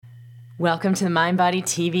Welcome to the MindBody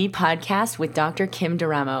TV podcast with Dr. Kim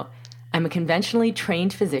Duramo. I'm a conventionally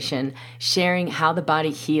trained physician sharing how the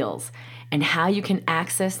body heals and how you can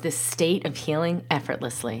access this state of healing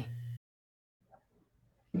effortlessly.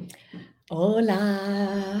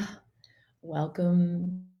 Hola!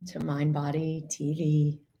 Welcome to MindBody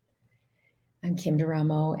TV. I'm Kim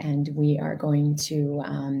Duramo, and we are going to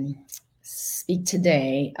speak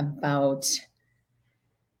today about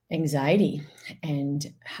anxiety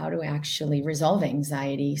and how to actually resolve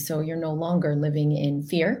anxiety so you're no longer living in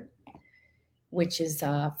fear, which is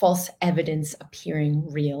false evidence appearing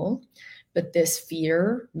real. But this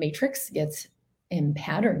fear matrix gets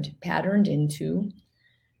patterned into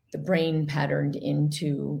the brain, patterned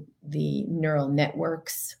into the neural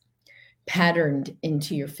networks, patterned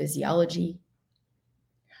into your physiology.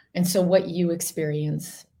 And so what you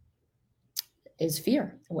experience is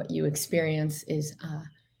fear. What you experience is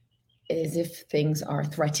as if things are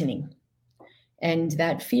threatening. And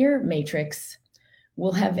that fear matrix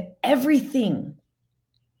will have everything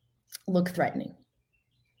look threatening.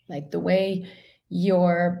 Like the way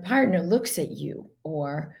your partner looks at you,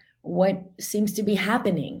 or what seems to be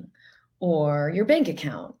happening, or your bank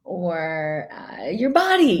account, or your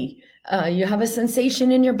body. You have a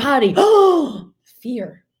sensation in your body. Oh,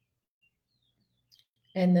 fear.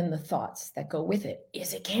 And then the thoughts that go with it.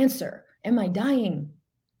 Is it cancer? Am I dying?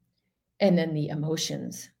 And then the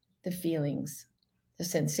emotions, the feelings, the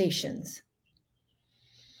sensations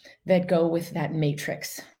that go with that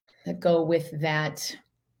matrix, that go with that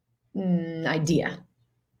idea.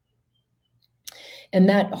 And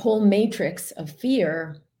that whole matrix of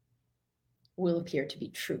fear will appear to be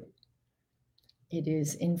true. It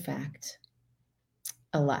is, in fact,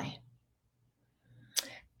 a lie.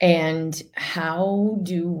 And how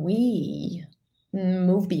do we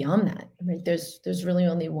move beyond that? Right? There's really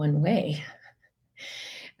only one way.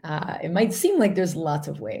 It might seem like there's lots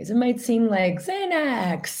of ways. It might seem like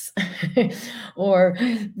Xanax or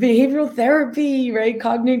behavioral therapy, right?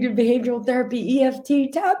 Cognitive behavioral therapy,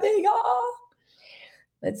 EFT tapping. Oh,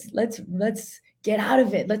 let's get out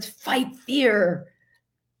of it. Let's fight fear.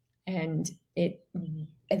 And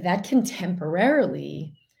that can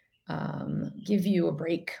temporarily give you a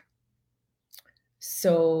break.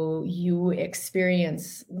 So you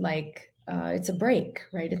experience like it's a break,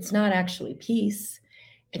 right? It's not actually peace.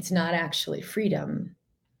 It's not actually freedom.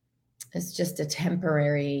 It's just a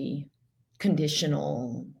temporary,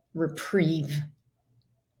 conditional reprieve.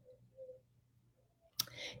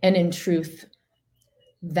 And in truth,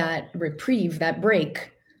 that reprieve, that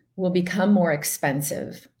break, will become more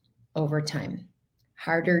expensive over time,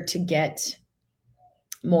 harder to get,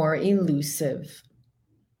 more elusive,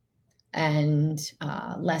 and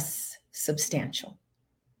less substantial.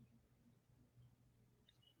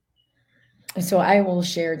 So I will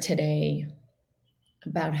share today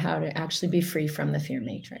about how to actually be free from the fear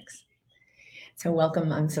matrix. So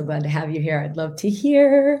welcome. I'm so glad to have you here. I'd love to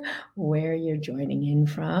hear where you're joining in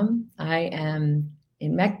from. I am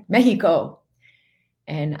in Mexico,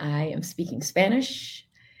 and I am speaking Spanish.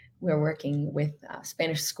 We're working with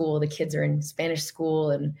Spanish school. The kids are in Spanish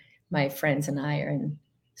school, and my friends and I are in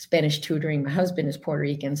Spanish tutoring. My husband is Puerto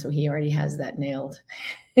Rican, so he already has that nailed.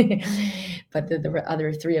 But the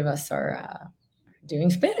other three of us are doing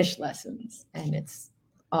Spanish lessons, and it's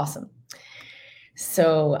awesome.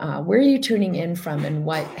 So where are you tuning in from, and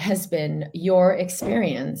what has been your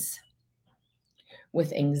experience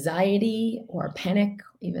with anxiety or panic,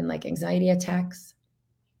 even like anxiety attacks,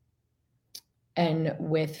 and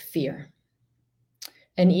with fear,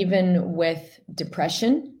 and even with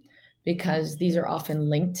depression, because these are often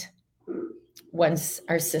linked. Once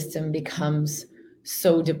our system becomes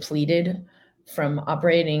so depleted from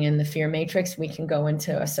operating in the fear matrix, we can go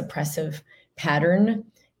into a suppressive pattern,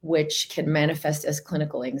 which can manifest as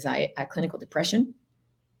clinical anxiety, clinical depression.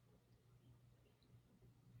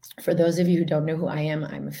 For those of you who don't know who I am,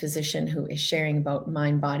 I'm a physician who is sharing about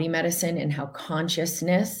mind-body medicine and how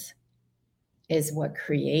consciousness is what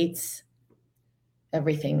creates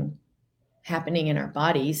everything happening in our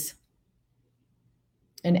bodies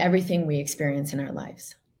and everything we experience in our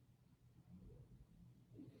lives.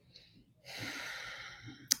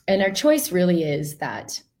 And our choice really is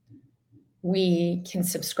that we can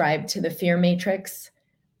subscribe to the fear matrix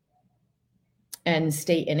and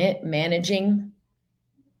stay in it, managing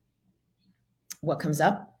what comes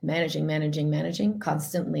up, managing,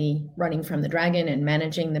 constantly running from the dragon and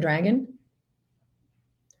managing the dragon.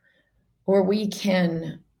 Or we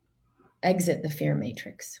can exit the fear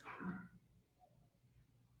matrix.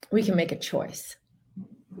 We can make a choice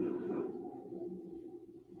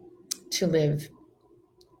to live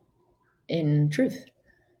in truth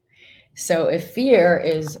So if fear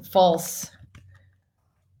is false,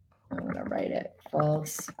 I'm going to write it,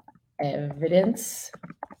 false evidence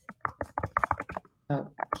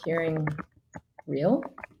appearing real.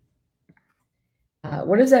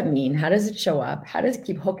 What does that mean? How does it show up? How does it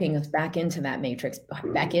keep hooking us back into that matrix,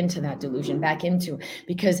 back into that delusion, back into,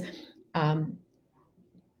 because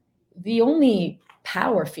the only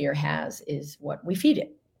power fear has is what we feed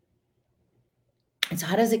it. And so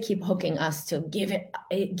how does it keep hooking us to give it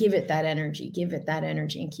that energy,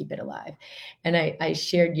 and keep it alive? And I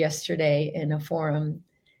shared yesterday in a forum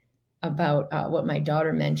about what my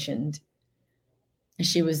daughter mentioned.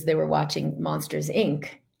 They were watching Monsters, Inc.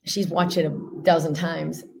 She's watched it a dozen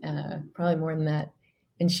times, probably more than that.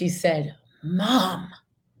 And she said, "Mom,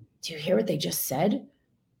 do you hear what they just said?"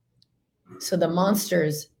 So the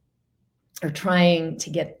monsters are trying to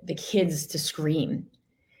get the kids to scream.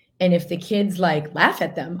 And if the kids laugh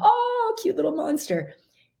at them, oh, cute little monster,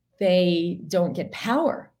 they don't get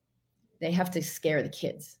power. They have to scare the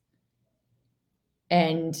kids.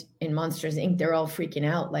 And in Monsters, Inc., they're all freaking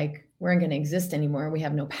out, like, we aren't going to exist anymore. We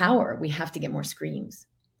have no power. We have to get more screams.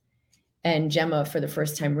 And Gemma, for the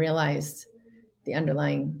first time, realized the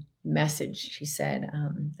underlying message. She said,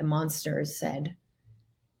 the monsters said,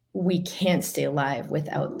 we can't stay alive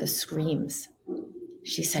without the screams.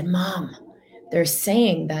 She said, Mom, they're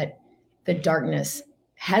saying that the darkness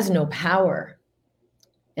has no power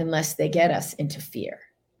unless they get us into fear.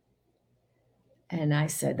 And I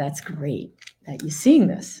said, that's great that you're seeing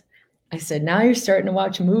this. I said, now you're starting to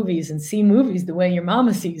watch movies and see movies the way your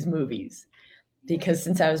mama sees movies. Because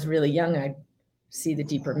since I was really young, I'd see the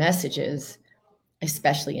deeper messages,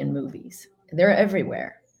 especially in movies. They're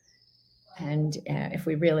everywhere. And if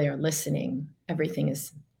we really are listening, everything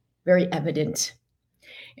is very evident.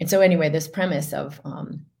 And so anyway, this premise of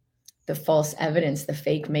the false evidence, the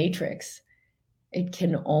fake matrix, it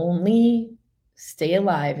can only stay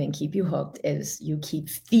alive and keep you hooked as you keep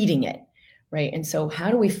feeding it, right? And so how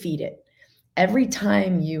do we feed it? Every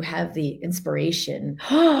time you have the inspiration,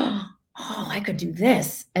 oh, I could do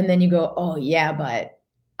this. And then you go, oh yeah, but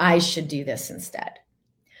I should do this instead.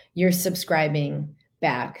 You're subscribing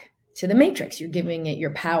back to the matrix. You're giving it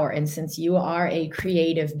your power. And since you are a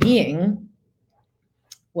creative being,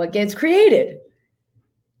 what gets created?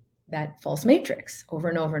 That false matrix over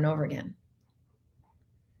and over and over again.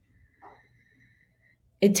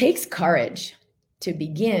 It takes courage to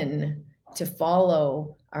begin to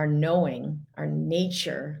follow our knowing, our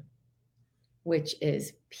nature, which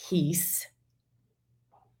is peace,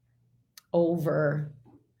 over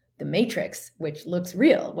the matrix, which looks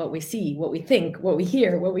real, what we see, what we think, what we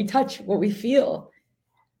hear, what we touch, what we feel.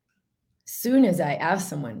 Soon as I ask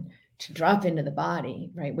someone to drop into the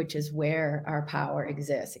body, right, which is where our power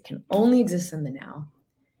exists, it can only exist in the now,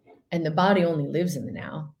 and the body only lives in the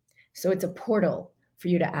now. So it's a portal for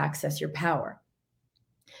you to access your power.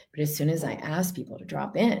 But as soon as I ask people to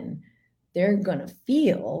drop in, they're going to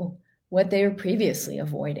feel what they were previously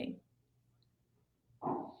avoiding.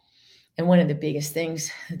 And one of the biggest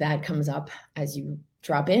things that comes up as you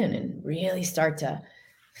drop in and really start to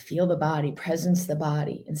feel the body, presence the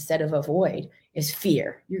body, instead of avoid, is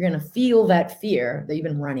fear. You're going to feel that fear that you've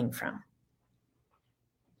been running from.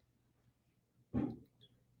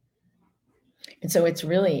 And so it's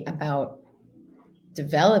really about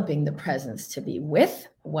developing the presence to be with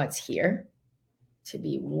what's here, to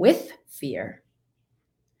be with fear,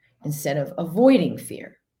 instead of avoiding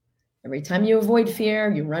fear. Every time you avoid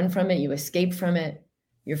fear, you run from it, you escape from it,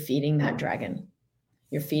 you're feeding that dragon.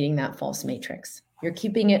 You're feeding that false matrix. You're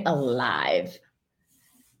keeping it alive.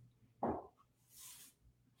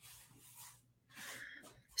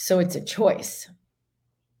 So it's a choice.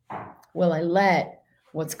 Will I let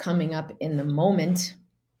what's coming up in the moment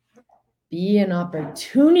be an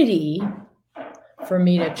opportunity for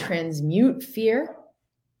me to transmute fear?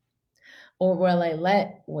 Or will I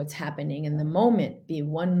let what's happening in the moment be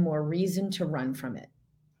one more reason to run from it?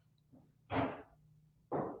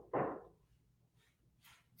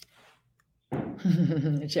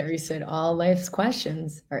 Jerry said, all life's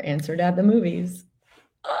questions are answered at the movies.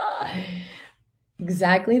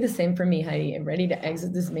 Exactly the same for me, Heidi. I'm ready to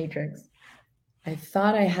exit this matrix. I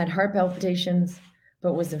thought I had heart palpitations,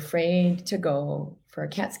 but was afraid to go for a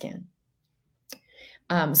CAT scan.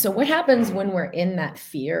 So what happens when we're in that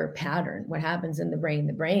fear pattern? What happens in the brain?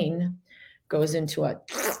 The brain goes into a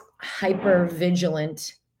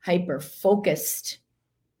hyper-vigilant, hyper-focused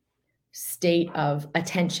state of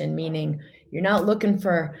attention, meaning you're not looking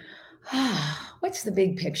for, what's the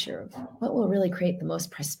big picture of what will really create the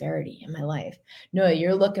most prosperity in my life? No,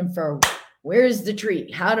 you're looking for, where's the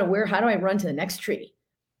tree? How do I run to the next tree?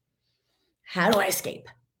 How do I escape?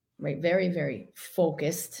 right? Very, very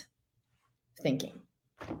focused thinking.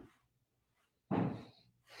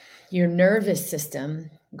 Your nervous system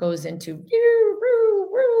goes into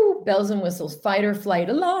bells and whistles, fight or flight,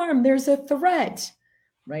 alarm, there's a threat,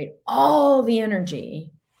 right? All the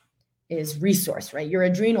energy is resource, right? Your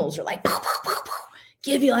adrenals are like,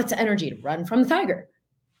 give you lots of energy to run from the tiger.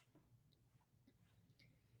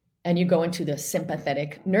 And you go into the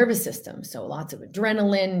sympathetic nervous system. So lots of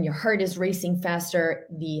adrenaline, your heart is racing faster,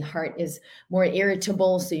 the heart is more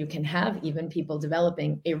irritable. So you can have even people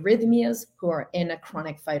developing arrhythmias who are in a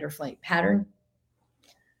chronic fight or flight pattern.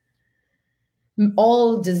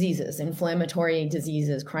 All diseases, inflammatory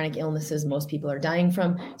diseases, chronic illnesses most people are dying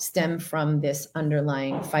from stem from this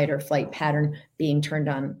underlying fight or flight pattern being turned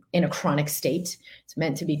on in a chronic state. It's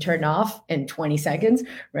meant to be turned off in 20 seconds,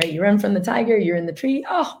 right? You run from the tiger, you're in the tree.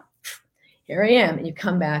 Oh, here I am. And you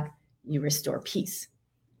come back, you restore peace.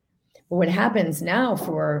 But what happens now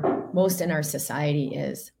for most in our society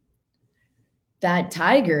is that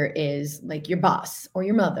tiger is like your boss or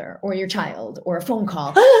your mother or your child or a phone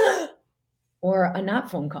call or a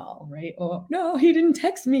not phone call, right? Oh, no, he didn't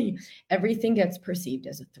text me. Everything gets perceived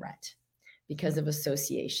as a threat because of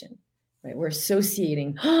association, right? We're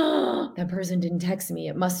associating, oh, that person didn't text me.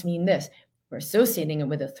 It must mean this. We're associating it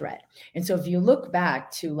with a threat. And so if you look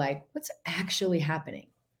back to like, what's actually happening?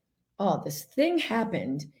 Oh, this thing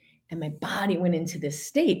happened and my body went into this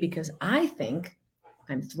state because I think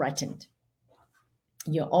I'm threatened.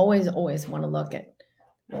 You always want to look at,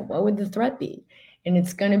 well, what would the threat be? And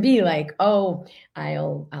it's going to be like, oh,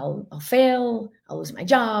 I'll fail. I'll lose my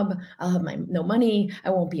job. I'll have no money.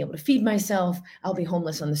 I won't be able to feed myself. I'll be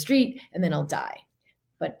homeless on the street and then I'll die.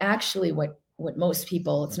 But actually what most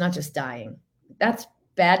people, it's not just dying. That's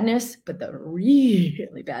badness. But the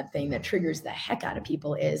really bad thing that triggers the heck out of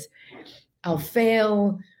people is I'll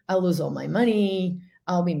fail. I'll lose all my money.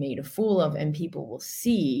 I'll be made a fool of, and people will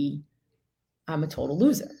see I'm a total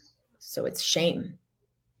loser. So it's shame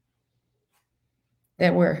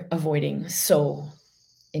that we're avoiding so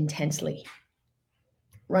intensely.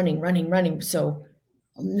 Running. So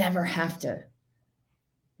I'll never have to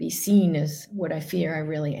be seen as what I fear I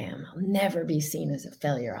really am. I'll never be seen as a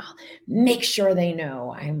failure. I'll make sure they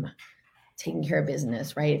know I'm taking care of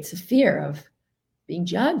business, right? It's a fear of being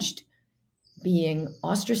judged, being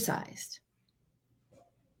ostracized.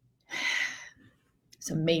 It's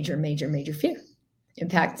a major fear. In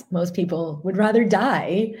fact, most people would rather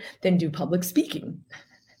die than do public speaking.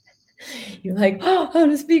 You're like, oh, I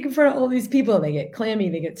want to speak in front of all these people. They get clammy,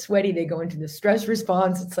 they get sweaty, they go into the stress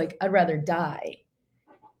response. It's like, I'd rather die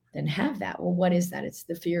than have that. Well, what is that? It's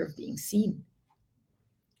the fear of being seen.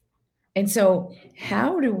 And so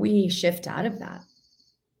how do we shift out of that?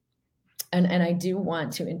 And I do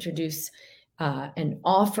want to introduce an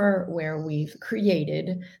offer where we've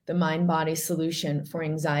created the MindBody solution for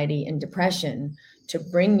anxiety and depression to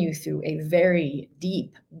bring you through a very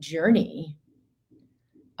deep journey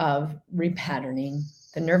of repatterning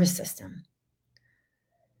the nervous system.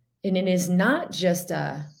 And it is not just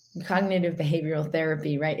a cognitive behavioral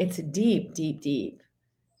therapy, right? It's a deep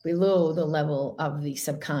below the level of the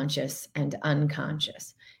subconscious and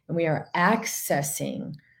unconscious. And we are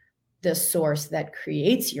accessing the source that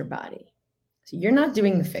creates your body. So you're not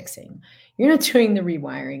doing the fixing. You're not doing the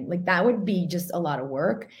rewiring. Like that would be just a lot of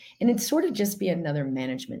work. And it'd sort of just be another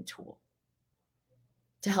management tool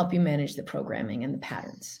to help you manage the programming and the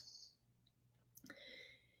patterns.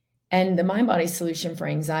 And the MindBody solution for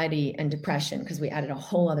anxiety and depression, because we added a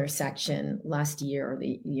whole other section last year or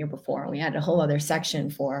the year before, we added a whole other section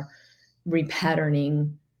for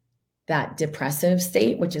repatterning that depressive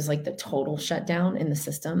state, which is like the total shutdown in the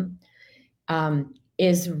system,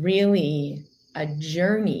 is really a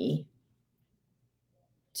journey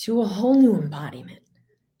to a whole new embodiment.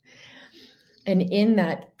 And in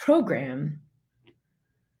that program,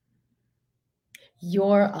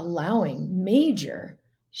 you're allowing major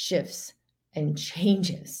shifts and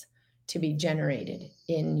changes to be generated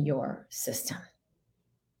in your system,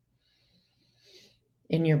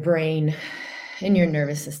 in your brain, in your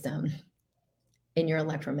nervous system, in your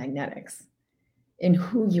electromagnetics, in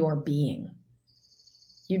who you're being.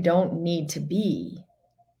 You don't need to be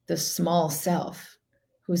the small self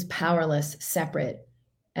who's powerless, separate,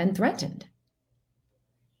 and threatened.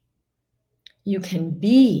 You can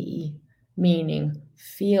be, meaning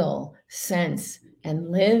feel, sense, and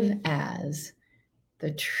live as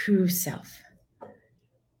the true self,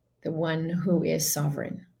 the one who is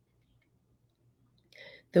sovereign,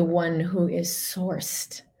 the one who is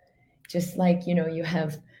sourced. Just like, you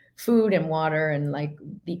have food and water and like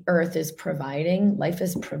the earth is providing, life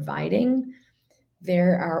is providing.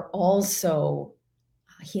 There are also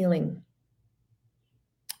healing,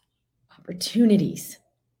 opportunities,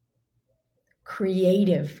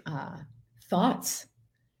 creative thoughts,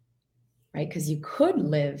 right? Because you could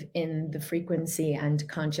live in the frequency and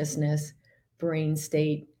consciousness, brain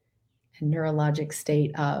state, and neurologic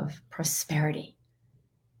state of prosperity.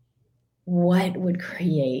 What would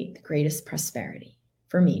create the greatest prosperity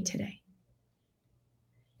for me today?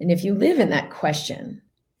 And if you live in that question,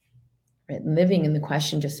 right, living in the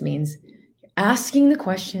question just means you're asking the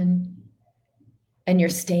question and you're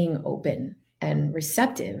staying open and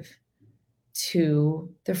receptive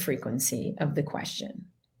to the frequency of the question,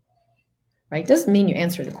 right? Doesn't mean you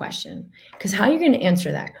answer the question, because how are you going to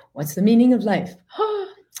answer that? What's the meaning of life?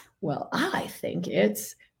 Well, I think you're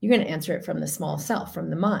going to answer it from the small self, from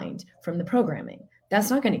the mind, from the programming. That's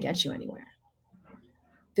not going to get you anywhere.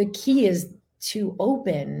 The key is to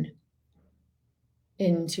open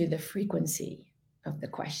into the frequency of the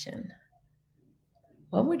question.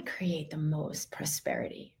 What would create the most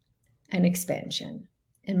prosperity and expansion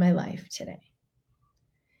in my life today?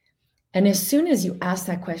 And as soon as you ask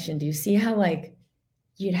that question, do you see how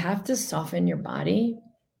you'd have to soften your body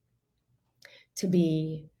to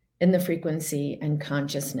be in the frequency and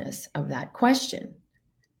consciousness of that question?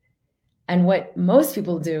 And what most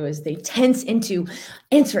people do is they tense into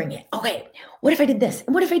answering it. Okay, what if I did this?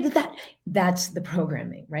 And what if I did that? That's the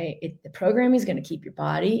programming, right? The programming is going to keep your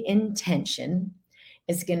body in tension.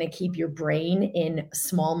 It's going to keep your brain in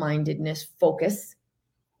small-mindedness, focus,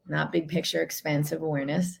 not big picture, expansive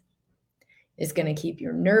awareness. It's going to keep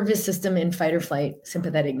your nervous system in fight or flight,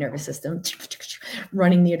 sympathetic nervous system,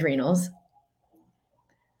 running the adrenals.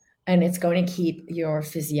 And it's going to keep your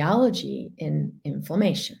physiology in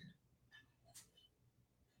inflammation.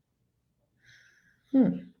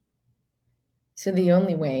 So the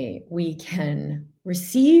only way we can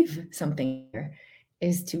receive something here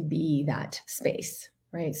is to be that space,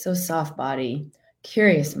 right? So soft body,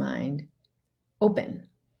 curious mind, open,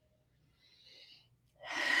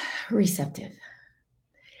 receptive.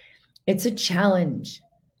 It's a challenge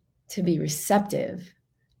to be receptive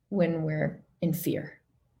when we're in fear.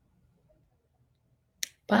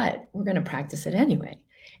 But we're going to practice it anyway.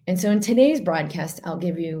 And so in today's broadcast, I'll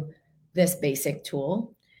give you this basic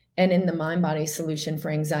tool. And in the MindBody solution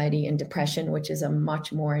for anxiety and depression, which is a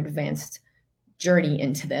much more advanced journey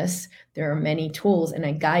into this, there are many tools, and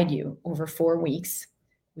I guide you over 4 weeks,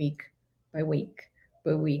 week by week,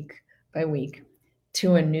 by week by week,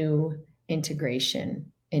 to a new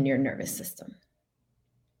integration in your nervous system.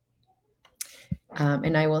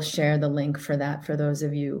 And I will share the link for that for those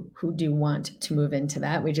of you who do want to move into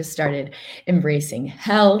that. We just started Embracing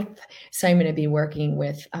Health. So I'm going to be working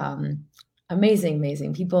with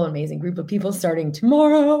amazing people, amazing group of people starting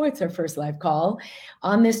tomorrow. It's our first live call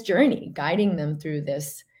on this journey, guiding them through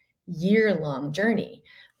this year-long journey.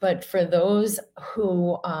 But for those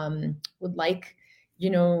who would like, a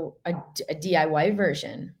DIY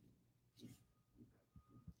version,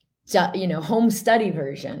 home study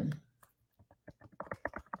version,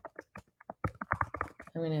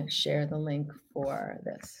 I'm going to share the link for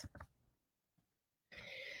this.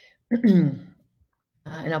 And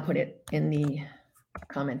I'll put it in the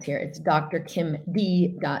comments here. It's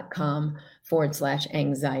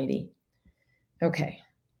drkimd.com/anxiety. Okay.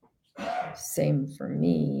 Same for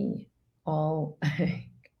me. All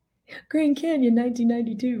Grand Canyon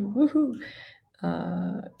 1992. Woohoo.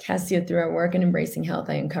 Cassia, through our work in Embracing Health,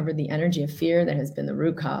 I uncovered the energy of fear that has been the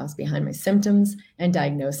root cause behind my symptoms and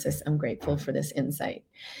diagnosis. I'm grateful for this insight.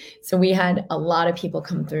 So we had a lot of people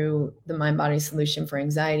come through the MindBody solution for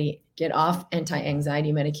anxiety, get off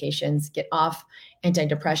anti-anxiety medications, get off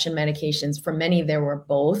antidepressant medications. For many, there were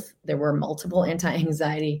both. There were multiple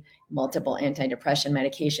anti-anxiety, multiple antidepressant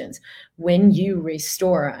medications. When you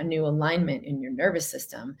restore a new alignment in your nervous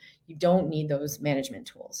system, you don't need those management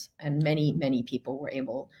tools. And many people were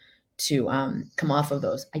able to come off of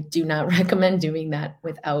those. I do not recommend doing that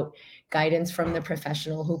without guidance from the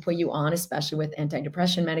professional who put you on, especially with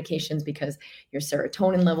antidepressant medications, because your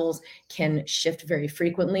serotonin levels can shift very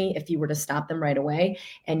frequently if you were to stop them right away,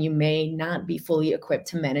 and you may not be fully equipped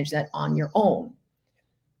to manage that on your own.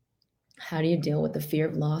 How do you deal with the fear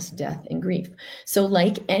of loss, death, and grief? So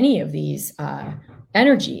like any of these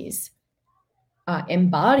energies,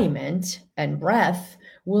 embodiment and breath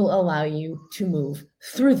will allow you to move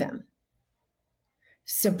through them.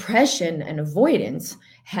 Suppression and avoidance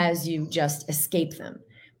has you just escape them,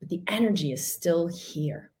 but the energy is still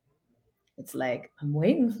here. It's like, I'm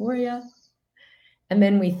waiting for you. And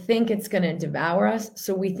then we think it's going to devour us.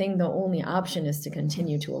 So we think the only option is to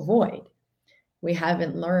continue to avoid. We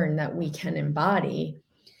haven't learned that we can embody,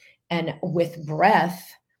 and with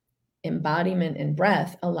breath, embodiment and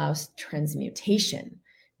breath allows transmutation,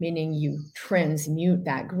 meaning you transmute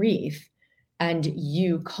that grief and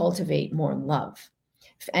you cultivate more love.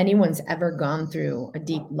 If anyone's ever gone through a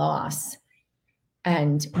deep loss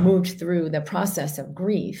and moved through the process of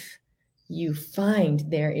grief, you find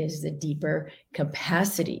there is a deeper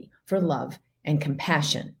capacity for love and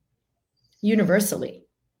compassion universally.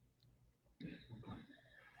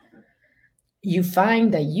 You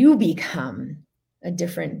find that you become a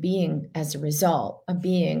different being as a result, a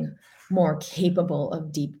being more capable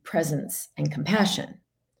of deep presence and compassion.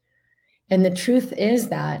 And the truth is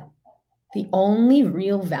that the only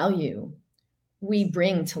real value we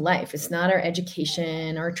bring to life, it's not our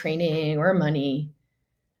education, our training, or money.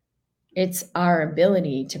 It's our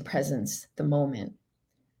ability to presence the moment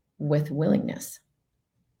with willingness.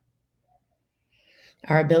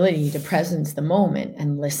 Our ability to presence the moment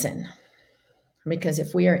and listen. Because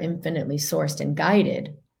if we are infinitely sourced and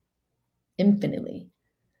guided, infinitely,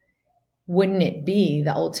 wouldn't it be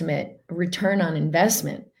the ultimate return on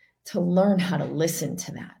investment to learn how to listen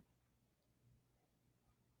to that?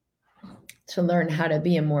 To learn how to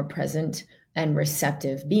be a more present and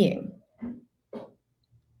receptive being.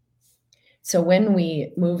 So when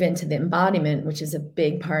we move into the embodiment, which is a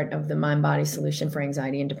big part of the mind-body solution for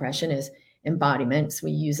anxiety and depression, is embodiments.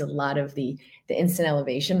 We use a lot of the instant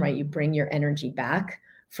elevation, right? You bring your energy back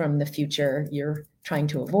from the future you're trying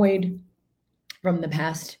to avoid, from the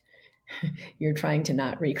past you're trying to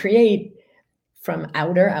not recreate, from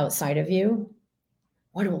outside of you.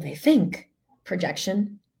 What will they think?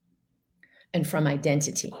 Projection. And from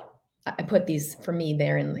identity. I put these, for me,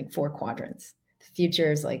 they're in like 4 quadrants. The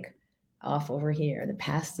future is like off over here. The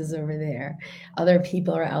past is over there. Other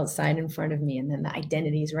people are outside in front of me. And then the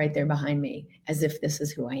identity is right there behind me, as if this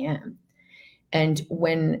is who I am. And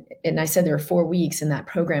I said there are 4 weeks in that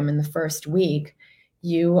program. In the first week,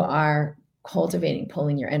 you are cultivating,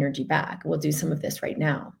 pulling your energy back. We'll do some of this right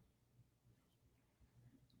now.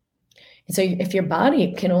 And so if your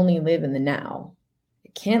body can only live in the now,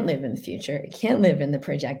 it can't live in the future, it can't live in the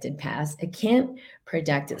projected past, it can't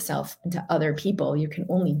project itself into other people, you can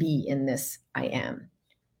only be in this I am.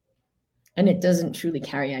 And it doesn't truly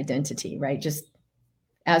carry identity, right? Just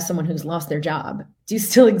as someone who's lost their job, do you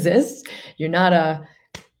still exist? You're not a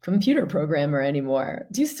computer programmer anymore.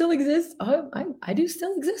 Do you still exist? Oh, I do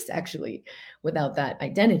still exist, actually, without that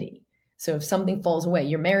identity. So if something falls away,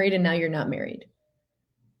 you're married and now you're not married.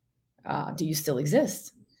 Do you still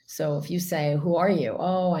exist? So if you say, who are you?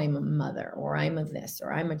 Oh, I'm a mother, or I'm a this,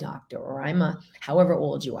 or I'm a doctor, or I'm a however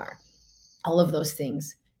old you are. All of those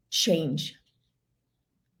things change,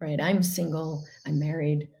 right? I'm single, I'm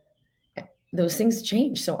married. Those things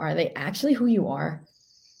change. So are they actually who you are?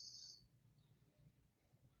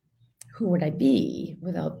 Who would I be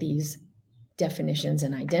without these definitions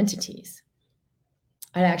and identities?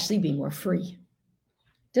 I'd actually be more free.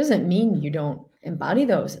 Doesn't mean you don't embody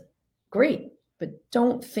those. Great. But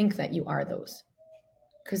don't think that you are those,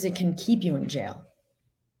 because it can keep you in jail.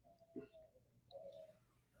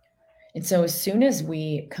 And so as soon as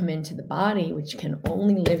we come into the body, which can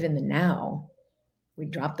only live in the now, we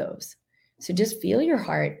drop those. So just feel your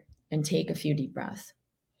heart and take a few deep breaths.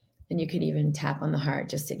 And you could even tap on the heart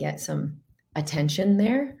just to get some attention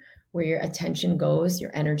there. Where your attention goes, your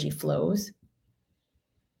energy flows.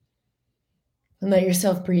 And let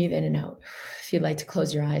yourself breathe in and out. If you'd like to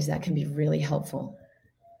close your eyes, that can be really helpful.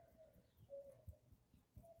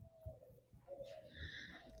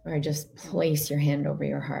 Or just place your hand over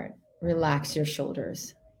your heart. Relax your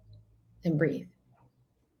shoulders and breathe.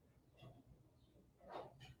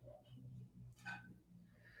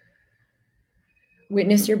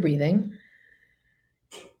 Witness your breathing.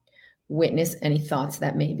 Witness any thoughts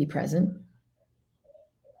that may be present.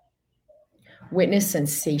 Witness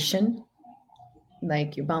sensation,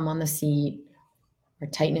 like your bum on the seat or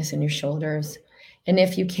tightness in your shoulders. And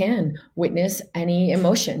if you can, witness any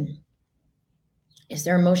emotion. Is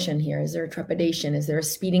there emotion here? Is there a trepidation? Is there a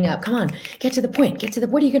speeding up? Come on, get to the point.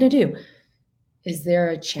 What are you going to do? Is there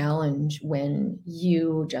a challenge when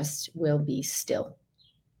you just will be still?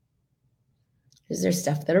 Is there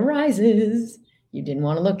stuff that arises you didn't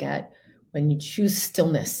want to look at when you choose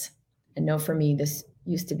stillness? And know for me, this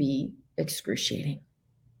used to be excruciating.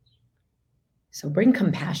 So bring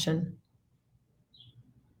compassion.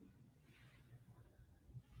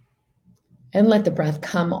 And let the breath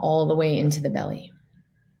come all the way into the belly.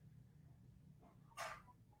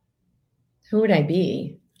 Who would I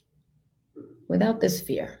be without this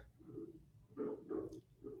fear?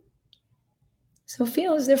 So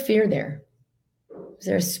feel, is there fear there? Is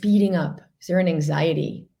there a speeding up? Is there an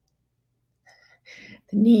anxiety?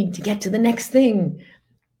 The need to get to the next thing?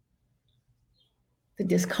 the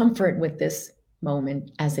discomfort with this moment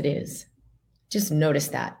as it is. Just notice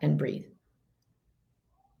that and breathe.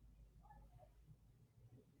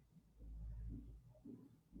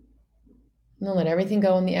 And then let everything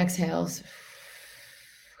go in the exhales.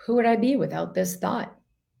 Who would I be without this thought?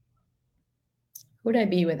 Who would I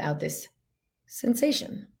be without this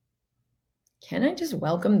sensation? Can I just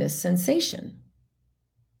welcome this sensation?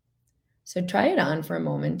 So try it on for a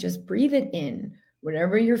moment. Just breathe it in.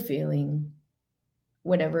 Whatever you're feeling,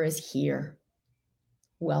 whatever is here,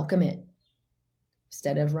 welcome it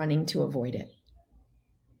instead of running to avoid it.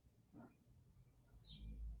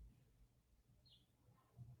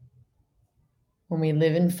 When we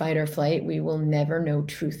live in fight or flight, we will never know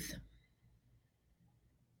truth.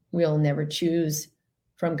 We'll never choose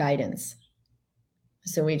from guidance.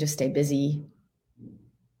 So we just stay busy,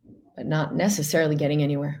 but not necessarily getting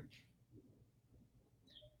anywhere.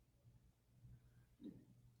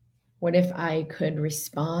 What if I could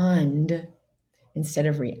respond instead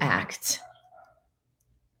of react?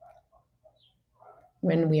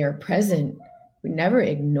 When we are present, we never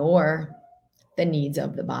ignore the needs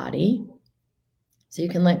of the body. So you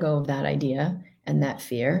can let go of that idea and that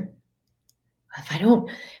fear. If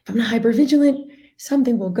I'm not hypervigilant,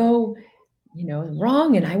 something will go,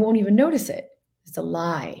 wrong and I won't even notice it. It's a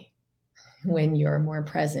lie. When you're more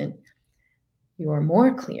present, you are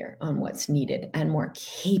more clear on what's needed and more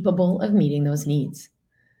capable of meeting those needs.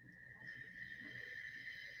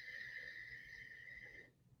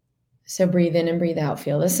 So breathe in and breathe out.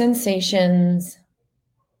 Feel the sensations.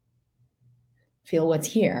 Feel what's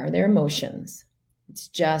here. Are there emotions? It's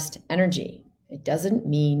just energy. It doesn't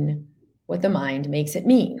mean what the mind makes it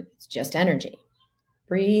mean. It's just energy.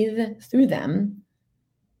 Breathe through them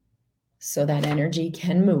so that energy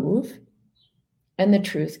can move and the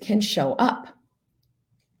truth can show up.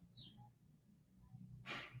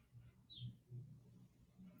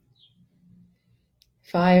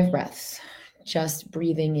 Five breaths. Just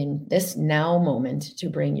breathing in this now moment to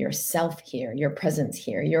bring yourself here, your presence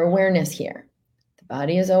here, your awareness here. The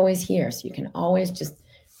body is always here, so you can always just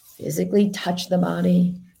physically touch the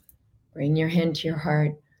body, bring your hand to your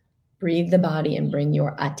heart, breathe the body, and bring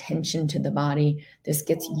your attention to the body. This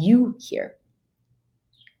gets you here.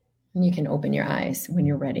 And you can open your eyes when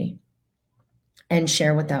you're ready and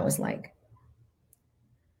share what that was like.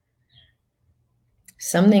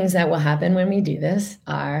 Some things that will happen when we do this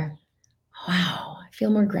are, wow, I feel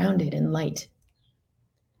more grounded and light.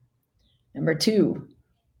 Number 2,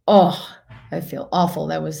 I feel awful.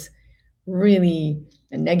 That was really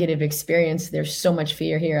a negative experience. There's so much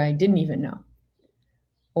fear here I didn't even know.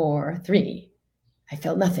 Or 3, I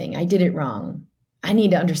felt nothing. I did it wrong. I need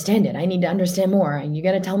to understand it. I need to understand more. And you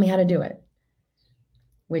got to tell me how to do it,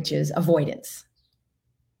 which is avoidance.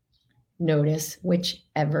 Notice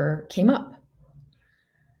whichever came up.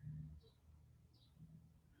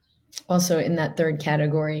 Also in that third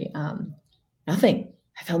category, nothing.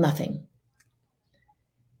 I felt nothing.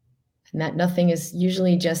 And that nothing is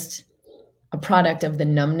usually just a product of the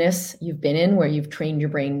numbness you've been in, where you've trained your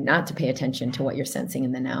brain not to pay attention to what you're sensing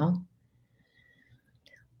in the now.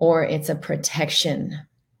 Or it's a protection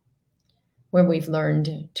where we've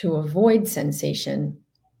learned to avoid sensation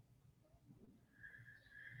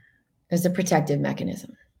as a protective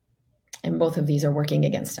mechanism. And both of these are working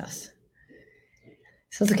against us.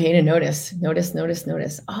 So it's okay to notice.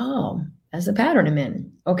 Oh, that's a pattern I'm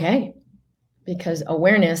in. Okay. Because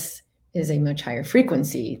awareness is a much higher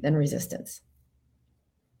frequency than resistance.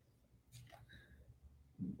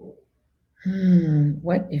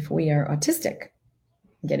 What if we are autistic,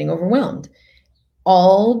 getting overwhelmed?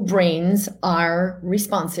 All brains are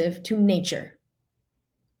responsive to nature.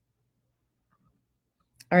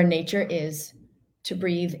 Our nature is to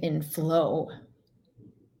breathe in flow.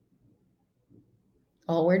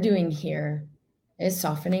 All we're doing here is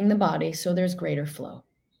softening the body so there's greater flow.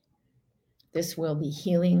 This will be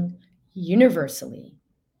healing universally.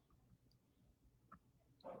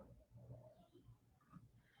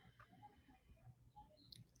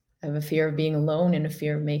 I have a fear of being alone and a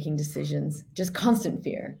fear of making decisions. Just constant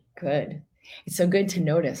fear. Good. It's so good to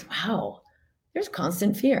notice, wow, there's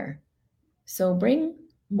constant fear. So bring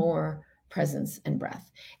more presence and breath.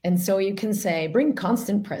 And so you can say, bring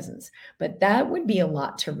constant presence, but that would be a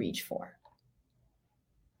lot to reach for.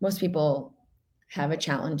 Most people have a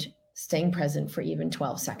challenge staying present for even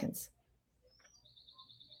 12 seconds.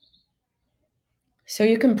 So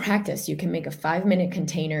you can practice. You can make a 5-minute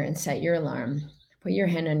container and set your alarm. Put your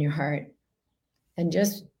hand on your heart and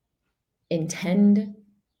just intend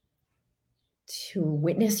to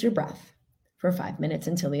witness your breath for 5 minutes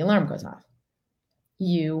until the alarm goes off.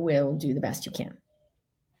 You will do the best you can.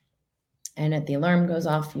 And if the alarm goes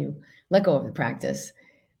off, you let go of the practice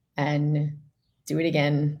and do it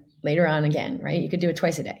again later on again, right? You could do it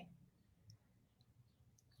twice a day.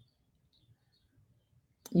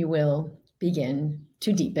 You will begin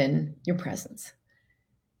to deepen your presence.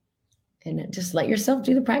 And just let yourself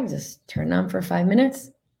do the practice. Turn on for 5 minutes.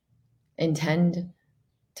 Intend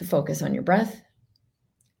to focus on your breath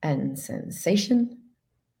and sensation,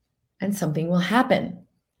 and something will happen.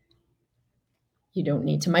 You don't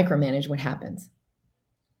need to micromanage what happens.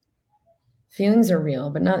 Feelings are real,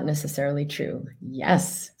 but not necessarily true.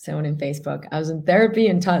 Yes, someone in Facebook. I was in therapy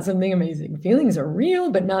and taught something amazing. Feelings are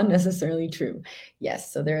real, but not necessarily true.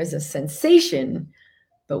 Yes, so there is a sensation,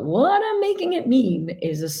 but what I'm making it mean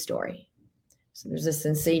is a story. So there's a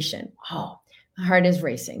sensation. Oh, my heart is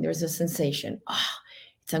racing. There's a sensation. Oh,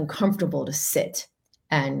 it's uncomfortable to sit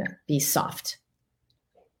and be soft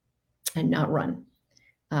and not run.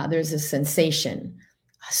 There's a sensation,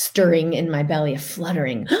 a stirring in my belly, a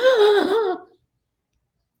fluttering.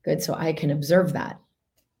 Good, so I can observe that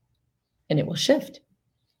and it will shift.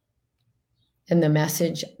 And the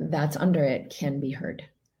message that's under it can be heard.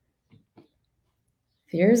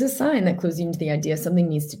 Fear is a sign that clues you into the idea something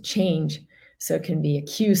needs to change. So it can be a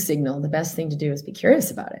cue signal. The best thing to do is be curious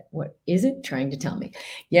about it. What is it trying to tell me?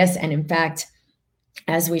 Yes, and in fact,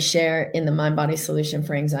 as we share in the MindBody solution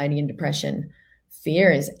for anxiety and depression,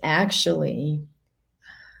 fear is actually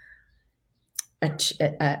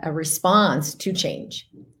a response to change,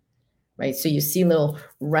 right? So you see little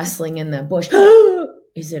wrestling in the bush.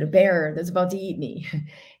 Is it a bear that's about to eat me?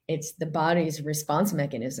 It's the body's response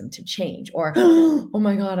mechanism to change. Or, oh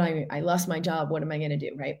my God, I lost my job. What am I going to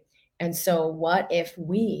do, right? And so what if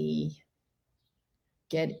we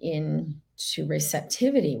get into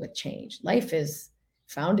receptivity with change? Life is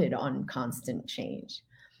founded on constant change.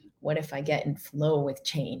 What if I get in flow with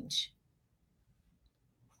change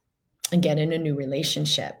and get in a new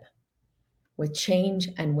relationship with change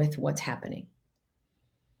and with what's happening?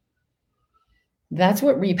 That's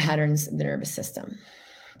what repatterns the nervous system.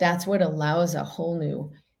 That's what allows a whole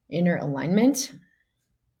new inner alignment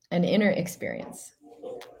and inner experience.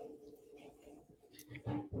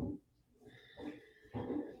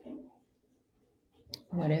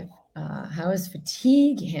 What if, how is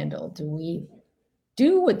fatigue handled? Do we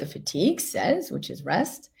do what the fatigue says, which is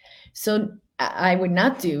rest? So I would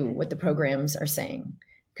not do what the programs are saying,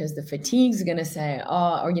 because the fatigue is going to say,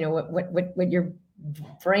 oh, or what your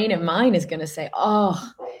brain and mind is going to say,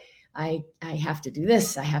 oh, I have to do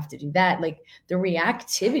this, I have to do that. Like the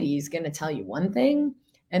reactivity is going to tell you one thing,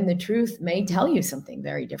 and the truth may tell you something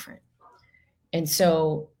very different. And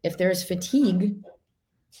so if there's fatigue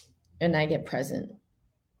and I get present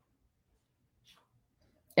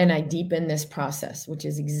and I deepen this process, which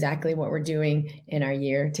is exactly what we're doing in our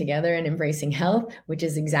year together in Embracing Health, which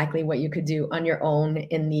is exactly what you could do on your own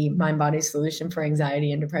in the MindBody Solution for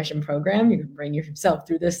Anxiety and Depression program. You can bring yourself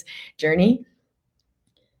through this journey.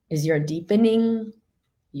 Is you're deepening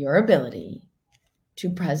your ability to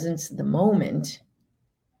presence the moment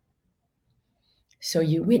so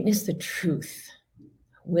you witness the truth.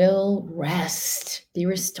 Will rest be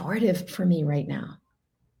restorative for me right now?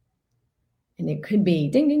 And it could be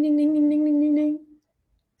ding, ding, ding, ding, ding, ding, ding, ding, ding.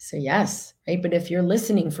 So yes, right? But if you're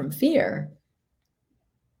listening from fear,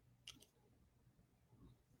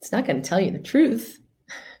 it's not going to tell you the truth.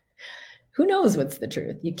 Who knows what's the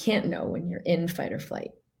truth? You can't know when you're in fight or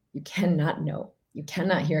flight. You cannot know. You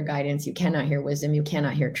cannot hear guidance. You cannot hear wisdom. You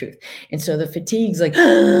cannot hear truth. And so the fatigue's like,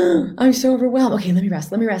 I'm so overwhelmed. Okay, let me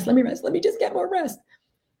rest. Let me just get more rest.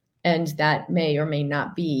 And that may or may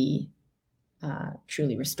not be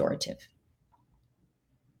truly restorative.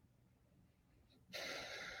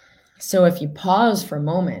 So if you pause for a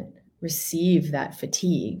moment, receive that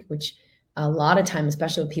fatigue, which a lot of times,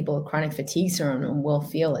 especially with people with chronic fatigue syndrome, will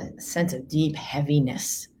feel a sense of deep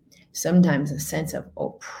heaviness, sometimes a sense of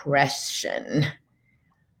oppression.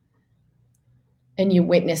 And you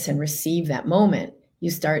witness and receive that moment, you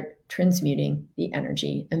start transmuting the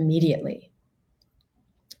energy immediately.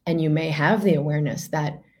 And you may have the awareness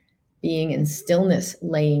that being in stillness,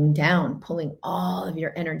 laying down, pulling all of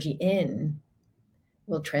your energy in,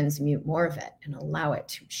 will transmute more of it and allow it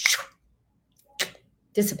to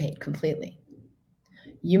dissipate completely.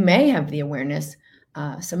 You may have the awareness,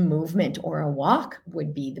 some movement or a walk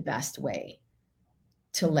would be the best way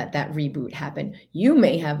to let that reboot happen. You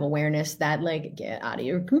may have awareness that, like, get out of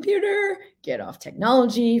your computer, get off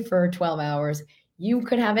technology for 12 hours. You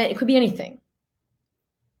could have it. It could be anything.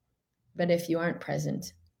 But if you aren't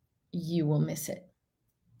present, you will miss it.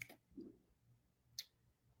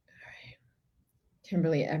 All right.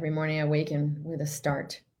 Kimberly, every morning I awaken with a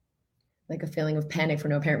start. like a feeling of panic for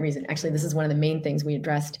no apparent reason. Actually, this is one of the main things we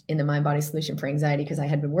addressed in the Mind Body Solution for Anxiety, because I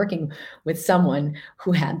had been working with someone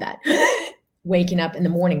who had that waking up in the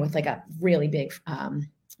morning with like a really big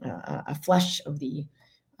a flush of the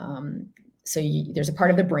there's a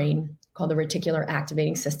part of the brain called the reticular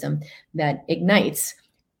activating system that ignites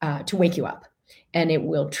to wake you up, and it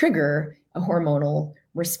will trigger a hormonal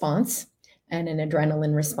response and an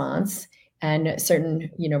adrenaline response and certain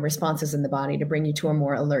responses in the body to bring you to a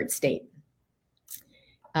more alert state.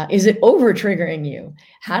 Is it over triggering you?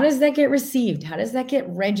 How does that get received? How does that get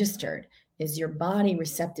registered? Is your body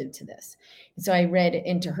receptive to this? And so I read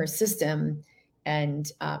into her system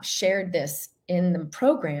and shared this in the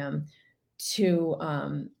program to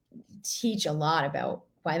teach a lot about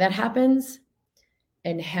why that happens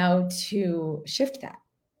and how to shift that.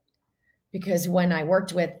 Because when I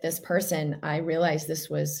worked with this person, I realized this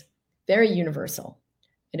was very universal,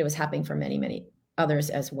 and it was happening for many, many others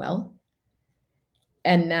as well.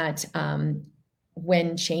 And that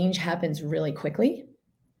when change happens really quickly,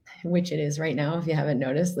 which it is right now, if you haven't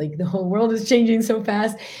noticed, like the whole world is changing so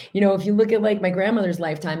fast. If you look at like my grandmother's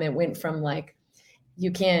lifetime, it went from like,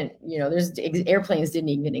 you can't, there's airplanes didn't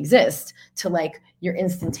even exist, to like you're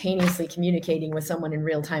instantaneously communicating with someone in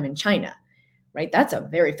real time in China, right? That's a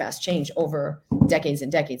very fast change over decades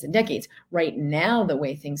and decades and decades. Right now, the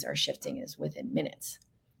way things are shifting is within minutes.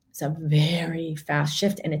 It's a very fast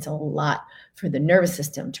shift, and it's a lot for the nervous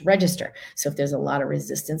system to register. So if there's a lot of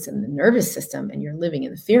resistance in the nervous system and you're living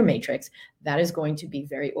in the fear matrix, that is going to be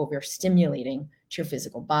very overstimulating to your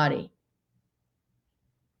physical body.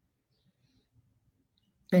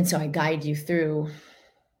 And so I guide you through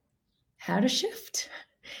how to shift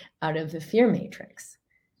out of the fear matrix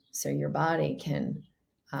so your body can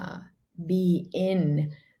be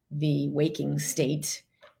in the waking state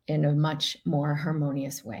in a much more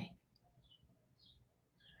harmonious way.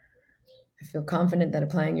 I feel confident that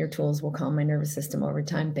applying your tools will calm my nervous system over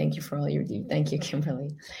time. Thank you for all you do. Thank you,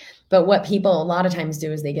 Kimberly. But what people a lot of times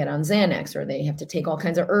do is they get on Xanax, or they have to take all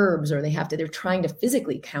kinds of herbs, or they're trying to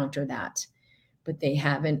physically counter that, but they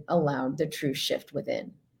haven't allowed the true shift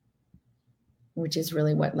within, which is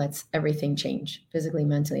really what lets everything change physically,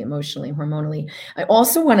 mentally, emotionally, hormonally. I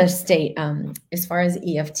also want to state, as far as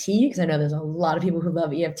EFT, because I know there's a lot of people who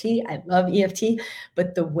love EFT. I love EFT,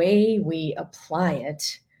 but the way we apply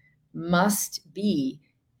it must be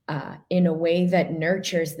in a way that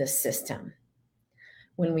nurtures the system.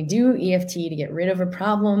 When we do EFT to get rid of a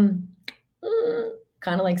problem,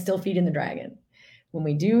 kind of like still feeding the dragon. When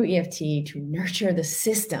we do EFT to nurture the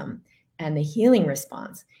system and the healing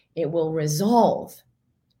response, it will resolve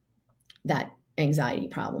that anxiety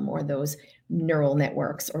problem, or those neural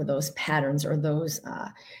networks, or those patterns, or those,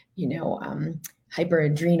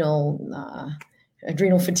 hyperadrenal,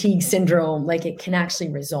 adrenal fatigue syndrome. Like, it can actually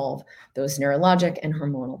resolve those neurologic and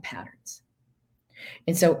hormonal patterns.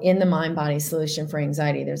 And so in the Mind Body Solution for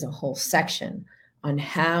Anxiety, there's a whole section on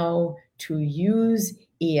how to use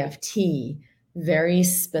EFT very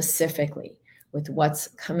specifically with what's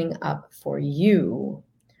coming up for you,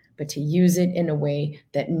 but to use it in a way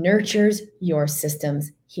that nurtures your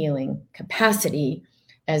system's healing capacity,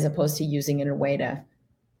 as opposed to using it in a way to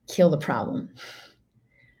kill the problem.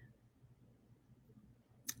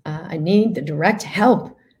 I need the direct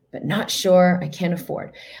help, but not sure I can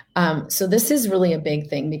afford. So this is really a big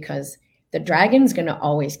thing, because the dragon's going to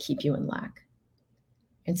always keep you in lack.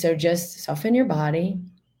 And so just soften your body.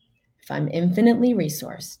 If I'm infinitely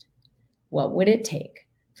resourced, what would it take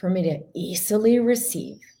for me to easily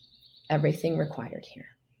receive everything required here?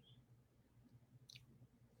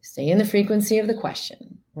 Stay in the frequency of the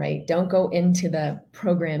question, right? Don't go into the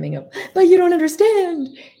programming of, but you don't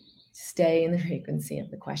understand. Stay in the frequency of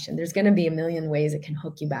the question. There's going to be a million ways it can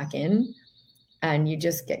hook you back in, and you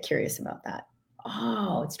just get curious about that.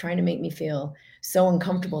 Oh, it's trying to make me feel so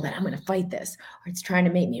uncomfortable that I'm going to fight this, or it's trying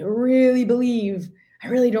to make me really believe I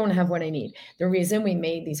really don't have what I need. The reason we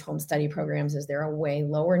made these home study programs is they're a way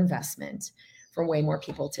lower investment for way more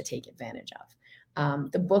people to take advantage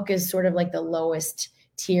of. The book is sort of like the lowest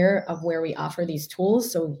tier of where we offer these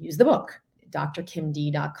tools. So use the book,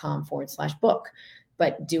 drkimd.com/book,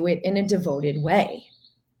 but do it in a devoted way,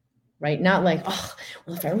 right? Not like, oh,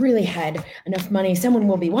 well, if I really had enough money, someone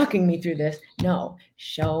will be walking me through this. No,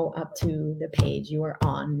 show up to the page you are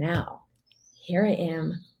on now. Here I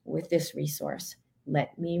am with this resource.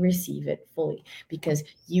 Let me receive it fully, because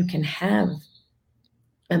you can have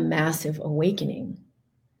a massive awakening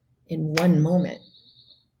in one moment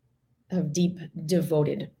of deep,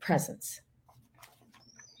 devoted presence.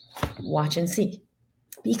 Watch and see.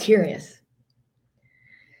 Be curious.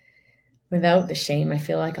 Without the shame, I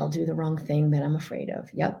feel like I'll do the wrong thing that I'm afraid of.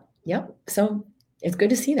 Yep. Yep. So it's good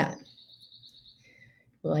to see that.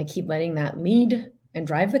 Will I keep letting that lead and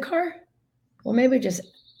drive the car? Well, maybe just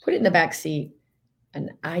put it in the back seat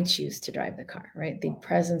and I choose to drive the car, right? The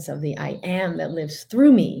presence of the I am that lives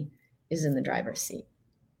through me is in the driver's seat.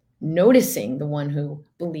 Noticing the one who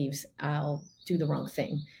believes I'll do the wrong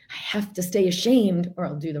thing. I have to stay ashamed or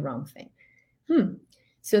I'll do the wrong thing.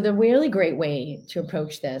 So the really great way to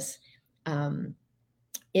approach this,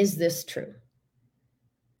 is this true?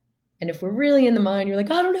 And if we're really in the mind, you're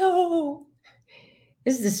like, I don't know.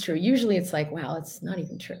 Is this true? Usually it's like, wow, it's not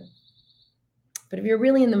even true. But if you're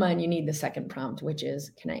really in the mind, you need the second prompt, which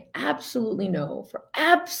is, can I absolutely know for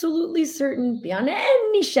absolutely certain, beyond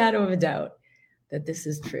any shadow of a doubt, that this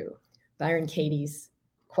is true? Byron Katie's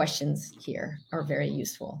questions here are very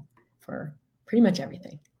useful for pretty much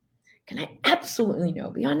everything. Can I absolutely know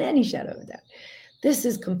beyond any shadow of a doubt? This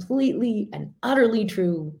is completely and utterly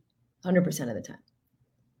true 100% of the time.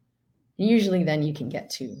 And usually then you can get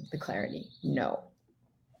to the clarity. No.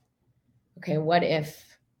 Okay, what if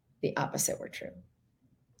the opposite were true?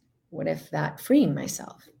 What if that freeing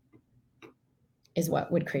myself is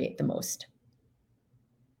what would create the most?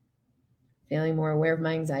 Feeling more aware of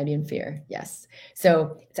my anxiety and fear. Yes.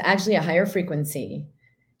 So it's actually a higher frequency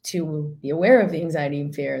to be aware of the anxiety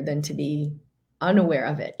and fear than to be unaware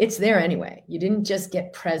of it. It's there anyway. You didn't just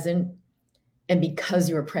get present, and because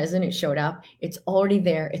you were present, it showed up. It's already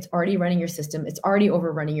there. It's already running your system. It's already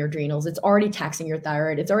overrunning your adrenals. It's already taxing your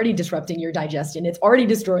thyroid. It's already disrupting your digestion. It's already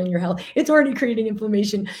destroying your health. It's already creating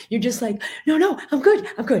inflammation. You're just like, no, I'm good.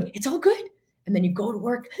 I'm good. It's all good. And then you go to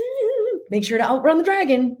work, make sure to outrun the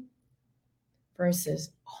dragon, versus,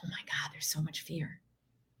 oh my God, there's so much fear.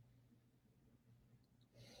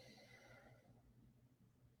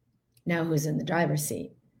 Now who's in the driver's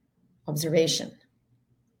seat? Observation.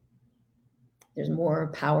 There's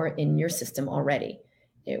more power in your system already.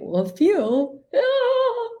 It will feel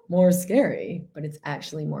more scary, but it's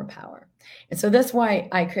actually more power. And so that's why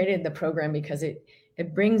I created the program, because it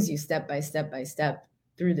brings you step by step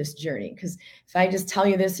through this journey. Because if I just tell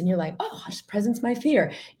you this and you're like, oh, just presence my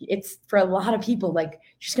fear, it's for a lot of people, like,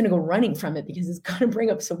 you're just going to go running from it because it's going to bring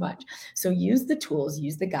up so much. So use the tools,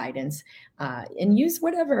 use the guidance, and use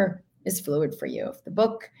whatever is fluid for you. If the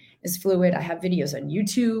book is fluid, I have videos on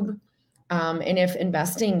YouTube. And if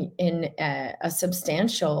investing in a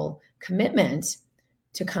substantial commitment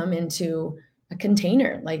to come into a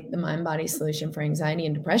container like the MindBody Solution for Anxiety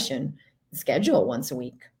and Depression, schedule once a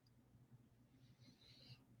week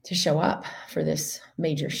to show up for this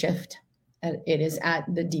major shift. It is at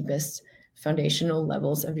the deepest foundational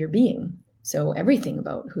levels of your being. So everything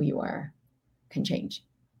about who you are can change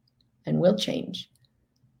and will change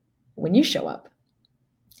when you show up.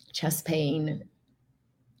 Chest pain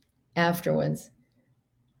afterwards,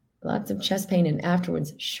 lots of chest pain, and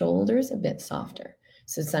afterwards shoulders a bit softer.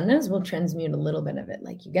 So sometimes we'll transmute a little bit of it.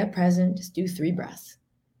 Like, you get present, just do 3 breaths.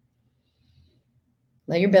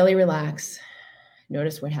 Let your belly relax.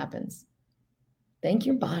 Notice what happens. Thank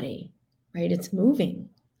your body, right? It's moving,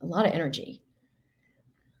 a lot of energy.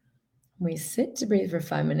 When we sit to breathe for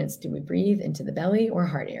 5 minutes, do we breathe into the belly or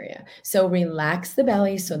heart area? So relax the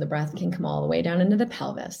belly so the breath can come all the way down into the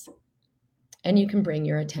pelvis. And you can bring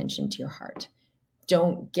your attention to your heart.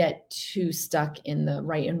 Don't get too stuck in the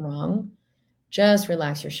right and wrong. Just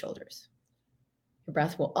relax your shoulders. Your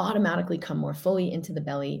breath will automatically come more fully into the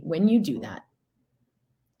belly when you do that.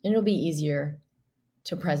 And it'll be easier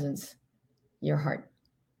to presence your heart.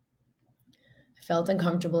 I felt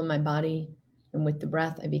uncomfortable in my body, and with the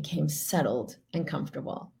breath, I became settled and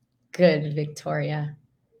comfortable. Good, Victoria.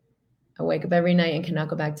 I wake up every night and cannot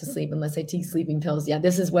go back to sleep unless I take sleeping pills. Yeah,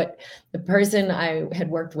 this is what the person I had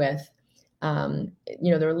worked with, there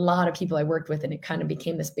are a lot of people I worked with, and it kind of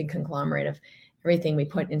became this big conglomerate of everything we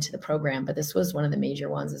put into the program. But this was one of the major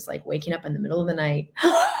ones. It's like waking up in the middle of the night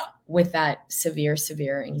with that severe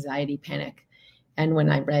anxiety, panic. And when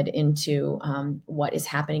I read into what is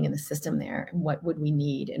happening in the system there and what would we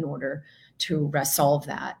need in order to resolve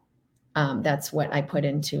that, that's what I put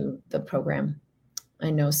into the program. I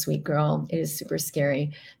know, sweet girl, it is super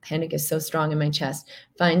scary. Panic is so strong in my chest.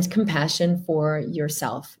 Find compassion for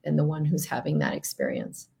yourself and the one who's having that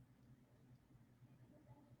experience.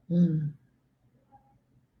 The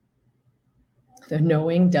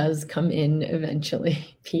knowing does come in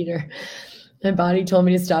eventually, Peter. My body told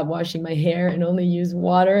me to stop washing my hair and only use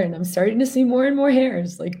water, and I'm starting to see more and more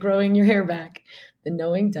hairs, like growing your hair back. The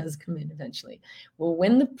knowing does come in eventually. Well,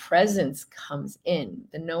 when the presence comes in,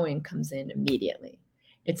 the knowing comes in immediately.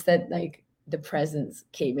 It's that, like, the presence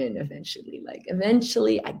came in eventually. Like,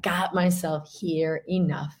 eventually I got myself here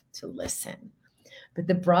enough to listen. but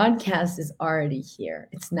the broadcast is already here.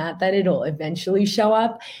 It's not that it'll eventually show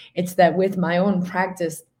up. It's that with my own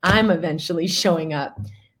practice, I'm eventually showing up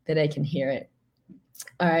that I can hear it.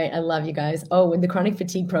 All right. I love you guys. Oh, would the chronic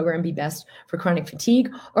fatigue program be best for chronic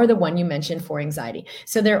fatigue or the one you mentioned for anxiety?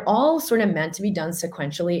 So they're all sort of meant to be done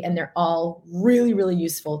sequentially, and they're all really, really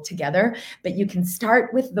useful together, but you can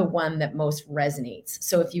start with the one that most resonates.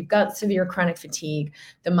 So if you've got severe chronic fatigue,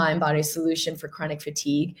 the MindBody solution for chronic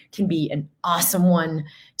fatigue can be an awesome one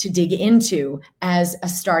to dig into as a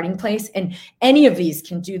starting place. And any of these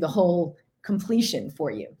can do the whole completion for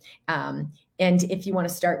you. And if you want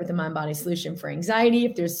to start with the MindBody solution for anxiety,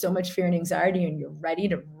 if there's so much fear and anxiety and you're ready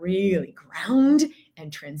to really ground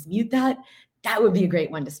and transmute that, that would be a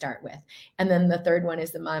great one to start with. And then the third one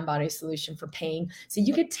is the MindBody solution for pain. So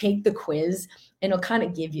you could take the quiz and it'll kind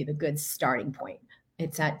of give you the good starting point.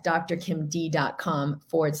 It's at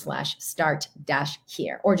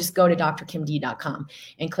drkimd.com/start-here, or just go to drkimd.com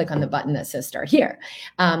and click on the button that says start here.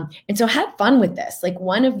 And so have fun with this. Like,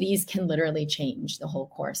 one of these can literally change the whole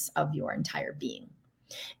course of your entire being.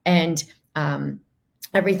 And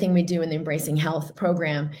everything we do in the Embracing Health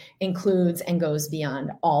program includes and goes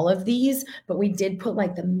beyond all of these, but we did put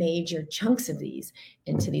like the major chunks of these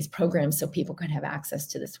into these programs so people could have access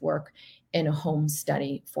to this work in a home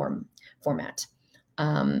study format.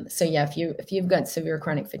 So yeah, if you've got severe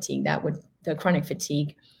chronic fatigue, the chronic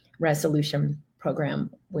fatigue resolution program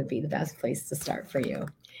would be the best place to start for you.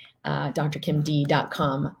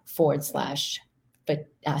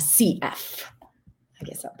 drkimd.com/CF. I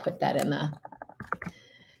guess I'll put that in the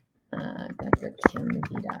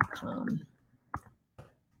drkimd.com.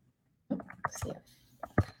 CF.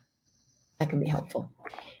 That can be helpful.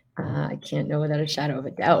 I can't know without a shadow of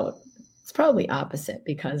a doubt. It's probably opposite,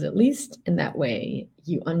 because at least in that way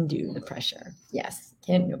you undo the pressure. Yes,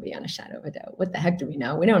 can't know beyond a shadow of a doubt. What the heck do we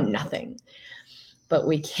know? We know nothing, but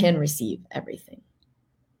we can receive everything.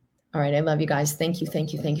 All right, I love you guys. Thank you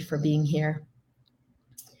for being here.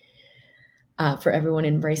 For everyone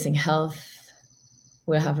Embracing Health,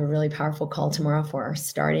 we'll have a really powerful call tomorrow for our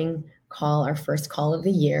starting call, our first call of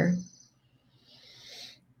the year.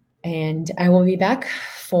 And I will be back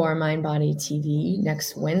for MindBody TV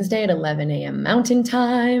next Wednesday at 11 a.m. Mountain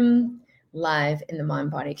Time, live in the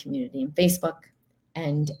MindBody community in Facebook,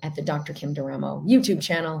 and at the Dr. Kim Duramo YouTube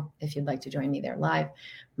channel if you'd like to join me there live.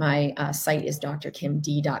 My site is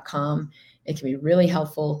drkimd.com. It can be really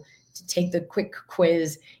helpful to take the quick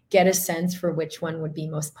quiz, get a sense for which one would be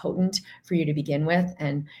most potent for you to begin with,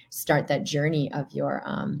 and start that journey of your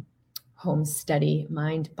home study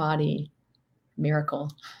MindBody miracle.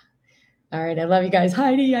 All right. I love you guys.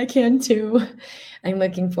 Heidi, I can too. I'm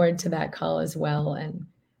looking forward to that call as well. And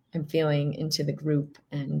I'm feeling into the group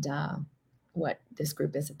and what this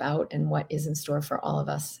group is about and what is in store for all of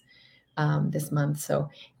us this month. So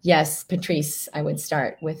yes, Patrice, I would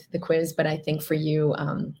start with the quiz, but I think for you,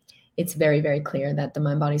 it's very, very clear that the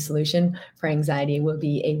MindBody solution for anxiety will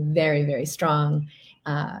be a very, very strong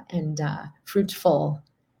and fruitful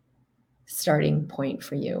starting point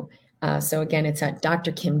for you. So again, it's at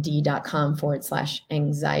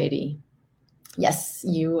drkimd.com/anxiety. Yes,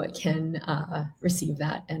 you can receive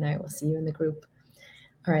that, and I will see you in the group.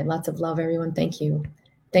 All right, lots of love, everyone. Thank you.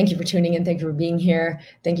 Thank you for tuning in. Thank you for being here.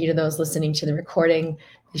 Thank you to those listening to the recording.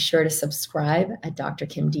 Be sure to subscribe at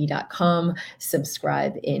drkimd.com,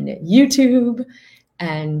 subscribe in YouTube,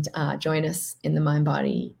 and join us in the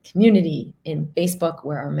MindBody community in Facebook,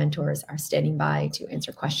 where our mentors are standing by to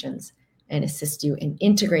answer questions and assist you in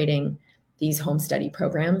integrating these home study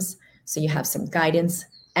programs so you have some guidance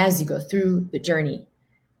as you go through the journey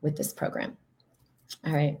with this program.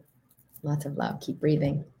 All right. Lots of love. Keep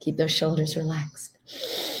breathing. Keep those shoulders relaxed.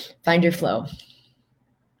 Find your flow.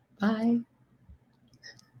 Bye.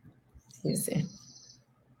 See you soon.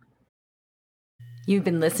 You've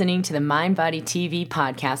been listening to the MindBody TV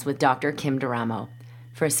podcast with Dr. Kim Duramo.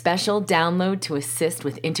 For a special download to assist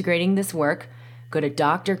with integrating this work, go to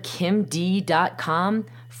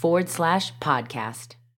drkimd.com/podcast.